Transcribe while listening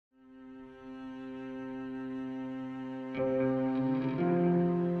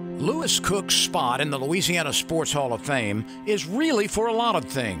Lewis Cook's spot in the Louisiana Sports Hall of Fame is really for a lot of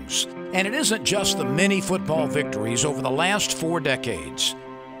things, and it isn't just the many football victories over the last 4 decades.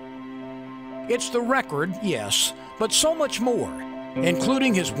 It's the record, yes, but so much more,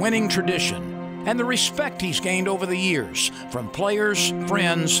 including his winning tradition and the respect he's gained over the years from players,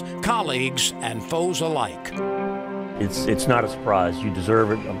 friends, colleagues, and foes alike. It's not a surprise. You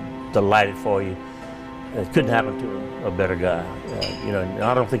deserve it. I'm delighted for you. It couldn't happen to a better guy. You know,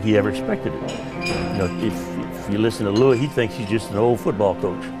 I don't think he ever expected it. You know, if you listen to Louis, he thinks he's just an old football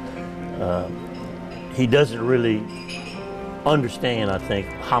coach. He doesn't really understand, I think,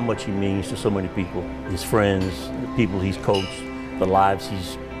 how much he means to so many people. His friends, the people he's coached, the lives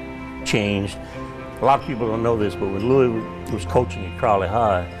he's changed. A lot of people don't know this, but when Louis was coaching at Crowley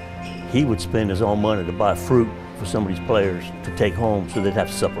High, he would spend his own money to buy fruit for some of these players to take home so they'd have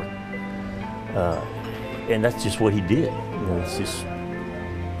supper. And that's just what he did. You know, it's just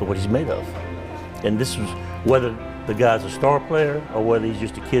what he's made of. And this was, whether the guy's a star player or whether he's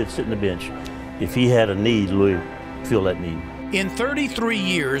just a kid sitting on the bench, if he had a need, Louis would feel that need. In 33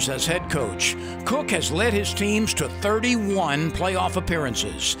 years as head coach, Cook has led his teams to 31 playoff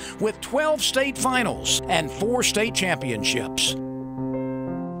appearances, with 12 state finals and 4 state championships.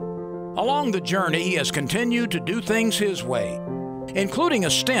 Along the journey, he has continued to do things his way, including a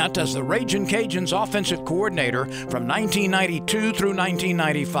stint as the Ragin' Cajuns offensive coordinator from 1992 through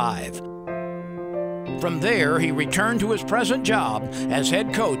 1995. From there, he returned to his present job as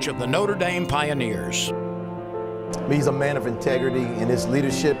head coach of the Notre Dame Pioneers. He's a man of integrity, and his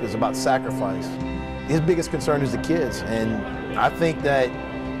leadership is about sacrifice. His biggest concern is the kids, and I think that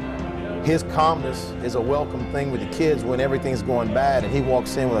his calmness is a welcome thing with the kids when everything's going bad, and he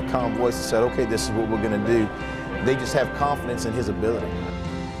walks in with a calm voice and said, okay, this is what we're going to do. They just have confidence in his ability.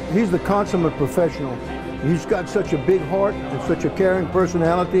 He's the consummate professional. He's got such a big heart and such a caring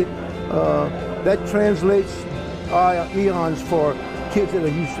personality. That translates eons for kids that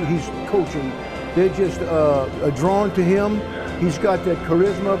he's coaching. They're just drawn to him. He's got that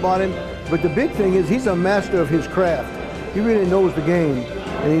charisma about him. But the big thing is he's a master of his craft. He really knows the game,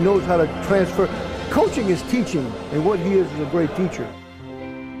 and he knows how to transfer. Coaching is teaching, and what he is a great teacher.